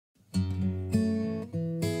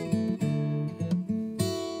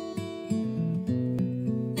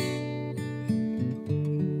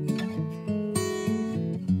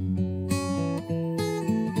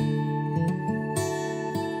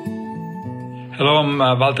Hello, I'm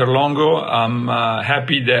Valter Longo. I'm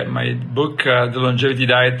happy that my book, The Longevity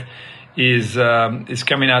Diet, is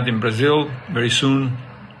coming out in Brazil very soon.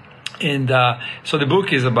 And so the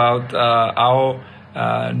book is about how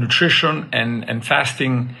nutrition and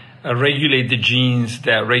fasting regulate the genes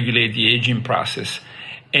that regulate the aging process.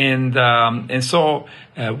 And so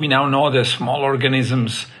we now know that small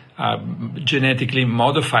organisms genetically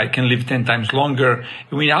modified can live 10 times longer.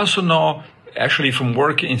 And we also know, actually from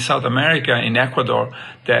work in South America, in Ecuador,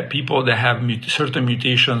 that people that have certain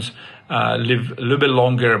mutations live a little bit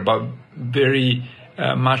longer, but very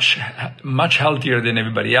much healthier than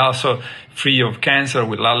everybody else, so free of cancer,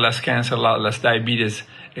 with a lot less cancer, a lot less diabetes,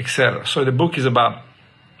 etc. So the book is about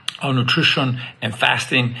how nutrition and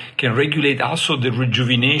fasting can regulate also the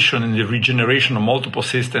rejuvenation and the regeneration of multiple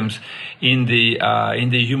systems in the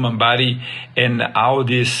human body, and how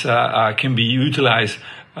this can be utilized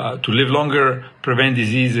to live longer, prevent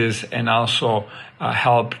diseases, and also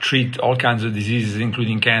help treat all kinds of diseases,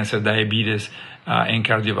 including cancer, diabetes, and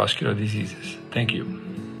cardiovascular diseases. Thank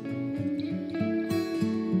you.